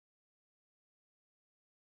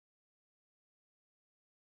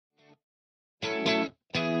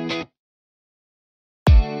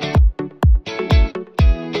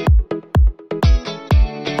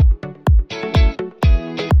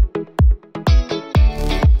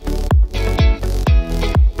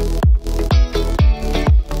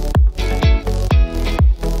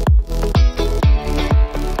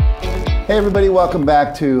Hey everybody, welcome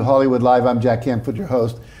back to Hollywood Live. I'm Jack Canfield, your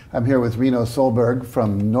host. I'm here with Rino Solberg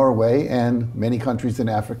from Norway and many countries in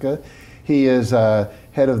Africa. He is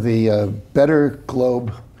head of the Better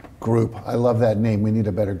Globe Group. I love that name, we need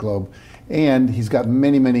a better globe. And he's got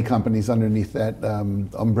many, many companies underneath that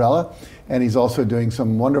umbrella. And he's also doing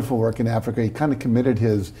some wonderful work in Africa. He kind of committed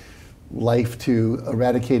his life to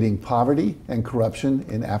eradicating poverty and corruption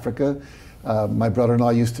in Africa. My brother-in-law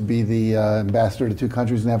used to be the ambassador to 2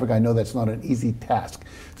 countries in Africa. I know that's not an easy task.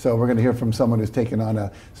 So we're going to hear from someone who's taken on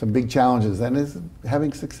some big challenges and is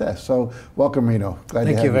having success. So welcome, Rino. Glad to have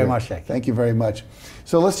you. Thank you very much, Jack. Thank you very much.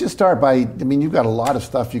 So let's just start by, I mean, you've got a lot of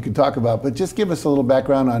stuff you can talk about, but just give us a little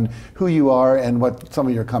background on who you are and what some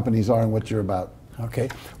of your companies are and what you're about. Okay.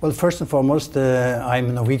 Well, first and foremost,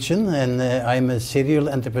 I'm Norwegian and I'm a serial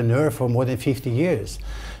entrepreneur for more than 50 years.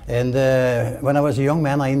 And when I was a young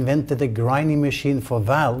man, I invented a grinding machine for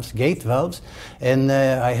valves, gate valves. And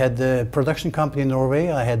I had a production company in Norway.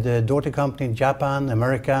 I had a daughter company in Japan,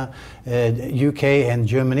 America, UK and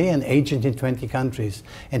Germany, and agent in 20 countries.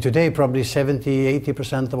 And today, probably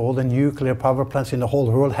 70–80% of all the nuclear power plants in the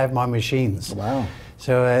whole world have my machines. Wow.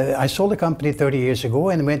 So I sold the company 30 years ago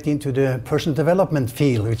and went into the personal development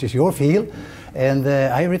field, which is your field. And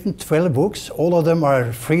I've written 12 books. All of them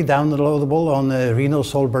are free downloadable on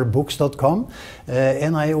rinosolbergbooks.com.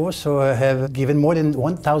 And I also have given more than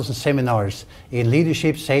 1,000 seminars in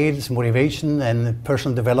leadership, sales, motivation, and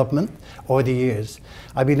personal development over the years.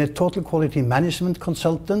 I've been a total quality management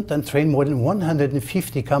consultant and trained more than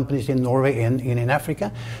 150 companies in Norway and in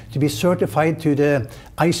Africa to be certified to the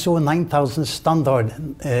ISO 9000 standard,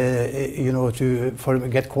 for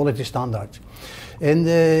get quality standards. And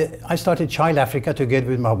I started Child Africa together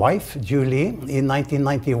with my wife, Julie, in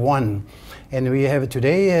 1991. And we have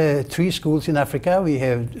today 3 schools in Africa. We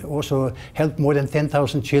have also helped more than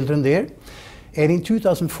 10,000 children there. And in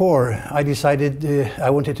 2004, I decided I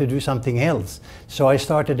wanted to do something else. So I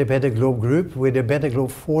started the Better Globe Group with the Better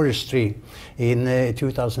Globe Forestry in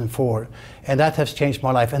 2004. And that has changed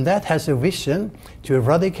my life. And that has a vision to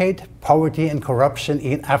eradicate poverty and corruption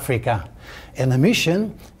in Africa. And a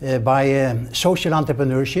mission by social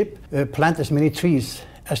entrepreneurship, plant as many trees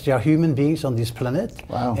as there are human beings on this planet.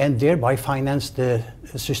 Wow. And thereby finance the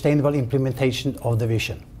sustainable implementation of the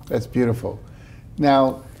vision. That's beautiful.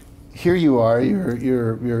 Now, here you are,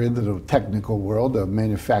 you're into the technical world, the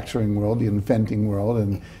manufacturing world, the inventing world,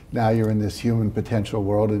 and now you're in this human potential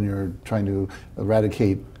world and you're trying to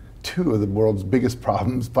eradicate 2 of the world's biggest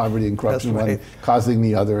problems, poverty and corruption, one causing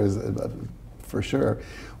the other, for sure.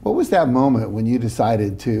 What was that moment when you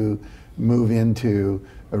decided to move into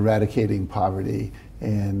eradicating poverty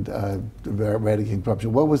and eradicating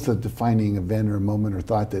corruption? What was the defining event or moment or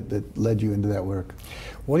thought that led you into that work?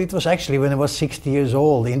 Well, it was actually when I was 60 years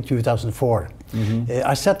old in 2004. Mm-hmm.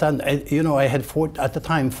 I sat down, I had at the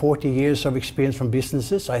time 40 years of experience from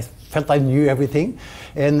businesses. I felt I knew everything,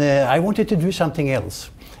 and I wanted to do something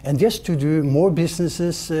else. And just to do more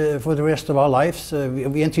businesses for the rest of our lives.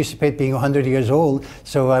 We anticipate being 100 years old,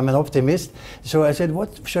 so I'm an optimist. So I said,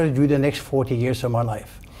 what should I do the next 40 years of my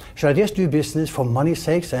life? Should I just do business for money's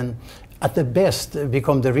sakes and at the best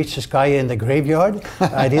become the richest guy in the graveyard?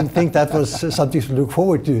 I didn't think that was something to look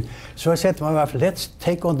forward to. So I said to my wife, let's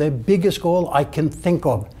take on the biggest goal I can think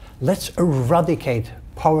of. Let's eradicate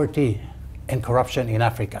poverty and corruption in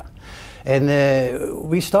Africa. And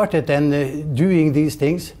we started then doing these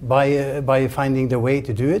things by finding the way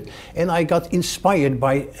to do it. And I got inspired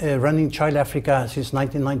by running Child Africa since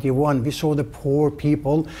 1991. We saw the poor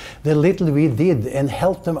people, the little we did, and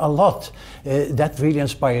helped them a lot. That really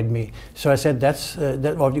inspired me. So I said, that's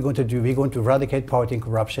what we're going to do. We're going to eradicate poverty and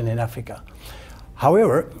corruption in Africa.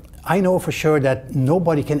 However, I know for sure that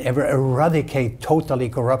nobody can ever eradicate totally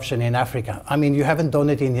corruption in Africa. I mean, you haven't done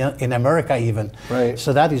it in America even. Right.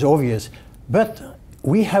 So that is obvious. But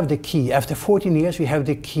we have the key. After 14 years, we have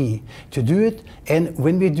the key to do it. And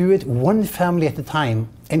when we do it one family at a time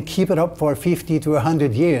and keep it up for 50 to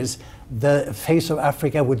 100 years, the face of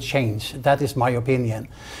Africa would change. That is my opinion.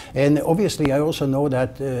 And obviously I also know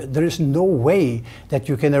that there is no way that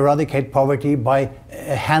you can eradicate poverty by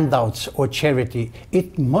handouts or charity.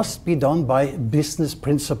 It must be done by business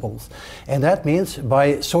principles. And that means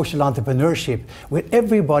by social entrepreneurship, where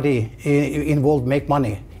everybody involved make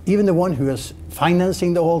money. Even the one who is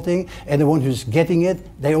financing the whole thing and the one who's getting it,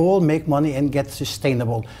 they all make money and get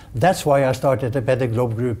sustainable. That's why I started the Better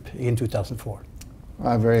Globe Group in 2004.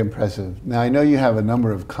 Very impressive. Now, I know you have a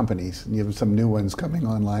number of companies, and you have some new ones coming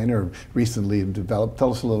online or recently developed. Tell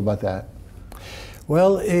us a little about that.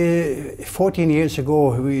 Well, 14 years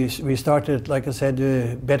ago we started, like I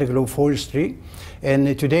said, Better Globe Forestry,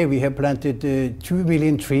 and today we have planted 2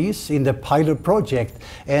 million trees in the pilot project,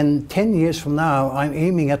 and 10 years from now I'm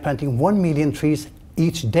aiming at planting 1 million trees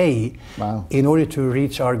each day. Wow. In order to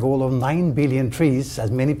reach our goal of 9 billion trees,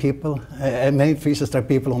 as many trees as there are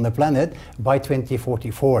people on the planet, by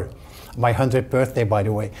 2044. My 100th birthday, by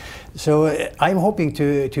the way. So I'm hoping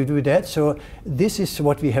to do that. So this is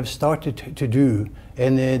what we have started to do,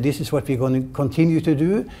 and this is what we're going to continue to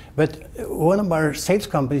do. But one of our sales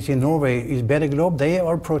companies in Norway is Better Globe. They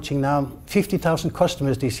are approaching now 50,000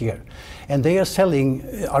 customers this year, and they are selling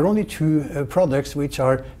our only two products, which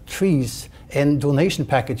are trees and donation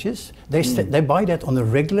packages. They buy that on a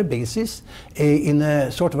regular basis in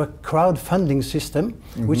a sort of a crowdfunding system,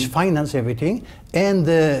 which finance everything. And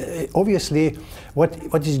obviously,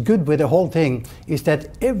 what is good with the whole thing is that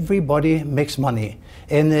everybody makes money.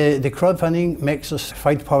 And the crowdfunding makes us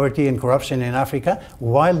fight poverty and corruption in Africa,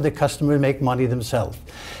 while the customers make money themselves.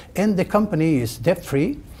 And the company is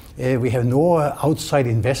debt-free. We have no outside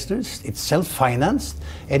investors. It's self-financed.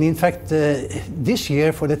 And in fact, this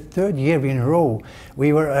year, for the third year in a row,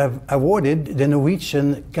 we were awarded the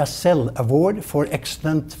Norwegian Gazelle Award for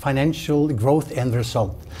excellent financial growth and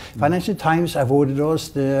result. Financial Times awarded us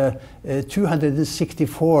the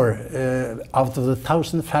 264 out of the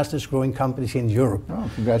 1,000 fastest growing companies in Europe. Oh,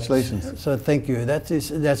 congratulations. So thank you. That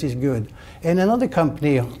is good. And another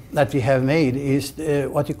company that we have made is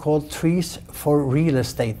what you call trees for real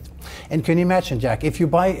estate. And can you imagine, Jack, if you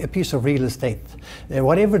buy a piece of real estate,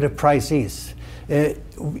 whatever the price is,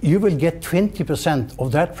 you will get 20%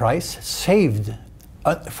 of that price saved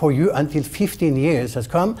for you until 15 years has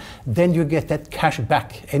come. Then you get that cash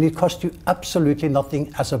back, and it costs you absolutely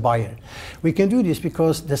nothing as a buyer. We can do this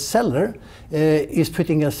because the seller is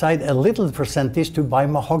putting aside a little percentage to buy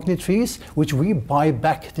mahogany trees, which we buy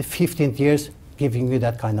back the 15th years, giving you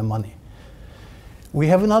that kind of money. We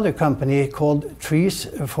have another company called Trees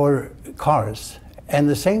for Cars. And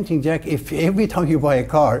the same thing, Jack, if every time you buy a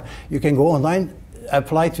car, you can go online,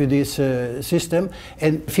 apply to this system,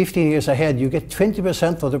 and 15 years ahead, you get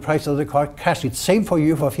 20% of the price of the car cash. It's saved for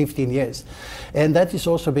you for 15 years. And that is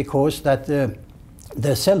also because that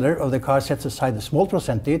the seller of the car sets aside a small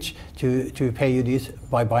percentage to pay you this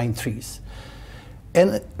by buying trees.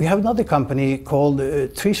 And we have another company called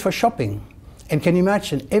Trees for Shopping. And can you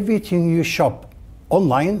imagine everything you shop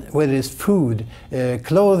online, whether it's food,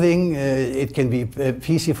 clothing, it can be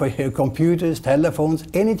PC for your computers, telephones,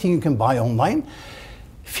 anything you can buy online.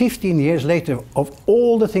 15 years later, of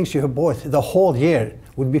all the things you have bought the whole year,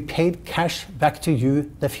 would be paid cash back to you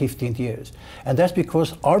the 15th years. And that's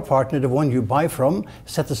because our partner, the one you buy from,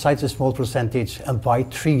 set aside a small percentage and buy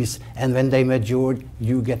trees. And when they mature,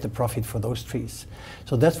 you get the profit for those trees.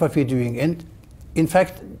 So that's what we're doing. And in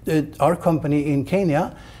fact, our company in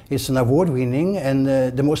Kenya is an award-winning and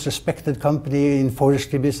the most respected company in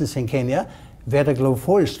forestry business in Kenya. Better Globe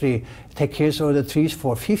Forestry take care of the trees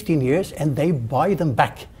for 15 years, and they buy them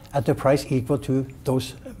back at the price equal to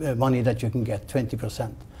those money that you can get,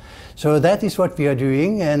 20%. So that is what we are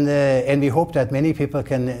doing, and we hope that many people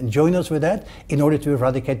can join us with that in order to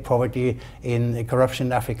eradicate poverty in corruption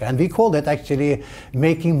in Africa. And we call that actually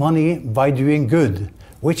making money by doing good,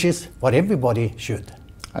 which is what everybody should.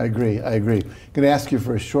 I agree. I'm going to ask you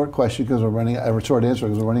for a short question because a short answer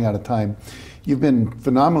because we're running out of time. You've been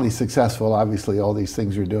phenomenally successful. Obviously, all these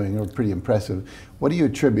things you're doing are pretty impressive. What do you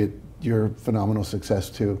attribute your phenomenal success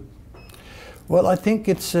to? Well, I think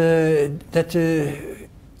it's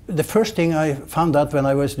the first thing I found out when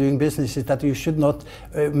I was doing business is that you should not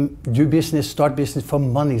start business for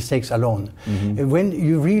money's sakes alone. When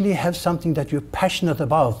you really have something that you're passionate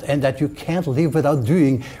about and that you can't live without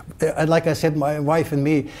doing, like I said, my wife and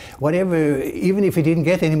me, whatever, even if we didn't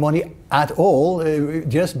get any money at all,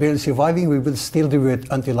 just barely surviving, we will still do it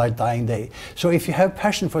until our dying day. So if you have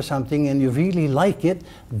passion for something and you really like it,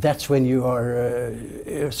 that's when you are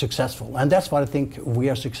successful. And that's what I think we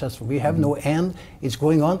are successful. We have no end, it's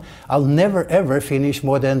going on. I'll never ever finish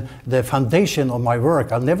more than the foundation of my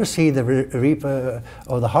work. I'll never see the reap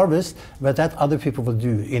of the harvest, but that other people will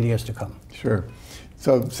do in years to come. Sure.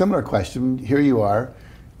 So similar question, here you are,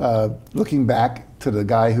 looking back to the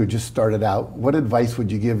guy who just started out, what advice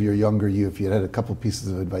would you give your younger you if you had a couple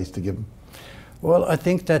pieces of advice to give him? Well, I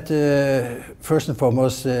think that first and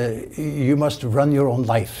foremost, you must run your own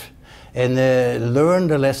life and learn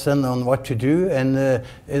the lesson on what to do.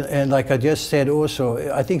 And like I just said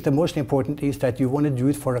also, I think the most important is that you want to do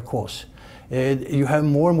it for a cause. you have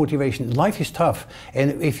more motivation. Life is tough,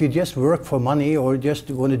 and if you just work for money or just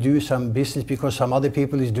want to do some business because some other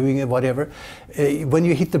people is doing it, whatever, when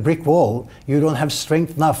you hit the brick wall, you don't have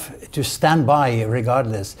strength enough to stand by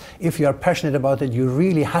regardless. If you are passionate about it, you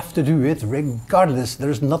really have to do it regardless.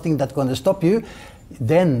 There's nothing that's going to stop you.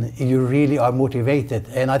 Then you really are motivated,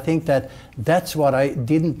 and I think that that's what I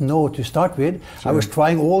didn't know to start with. Sure. I was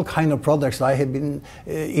trying all kind of products. I have been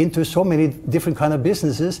into so many different kind of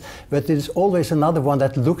businesses, but there's always another one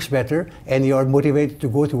that looks better, and you are motivated to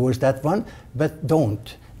go towards that one. But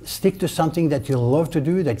don't stick to something that you love to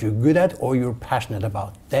do, that you're good at, or you're passionate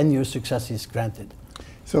about. Then your success is granted.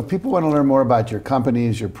 So if people want to learn more about your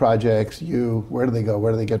companies, your projects, where do they go?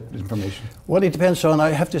 Where do they get information? Well, it depends on,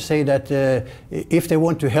 I have to say that if they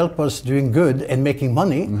want to help us doing good and making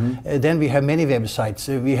money, then we have many websites.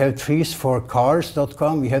 We have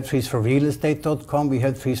treesforcars.com, we have treesforrealestate.com, we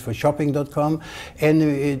have treesforshopping.com,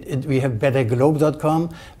 and we have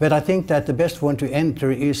betterglobe.com. But I think that the best one to enter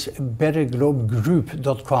is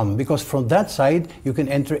betterglobegroup.com, because from that side you can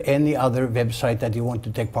enter any other website that you want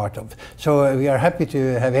to take part of. So we are happy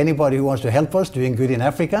to have anybody who wants to help us doing good in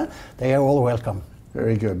Africa. They are all welcome.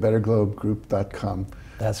 Very good. betterglobegroup.com.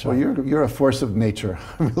 That's right. Well, you're a force of nature.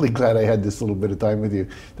 I'm really glad I had this little bit of time with you.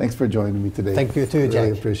 Thanks for joining me today. Thank you too, Jack.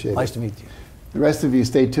 Really appreciate it. Nice to meet you. The rest of you,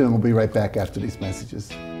 stay tuned. We'll be right back after these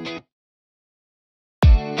messages.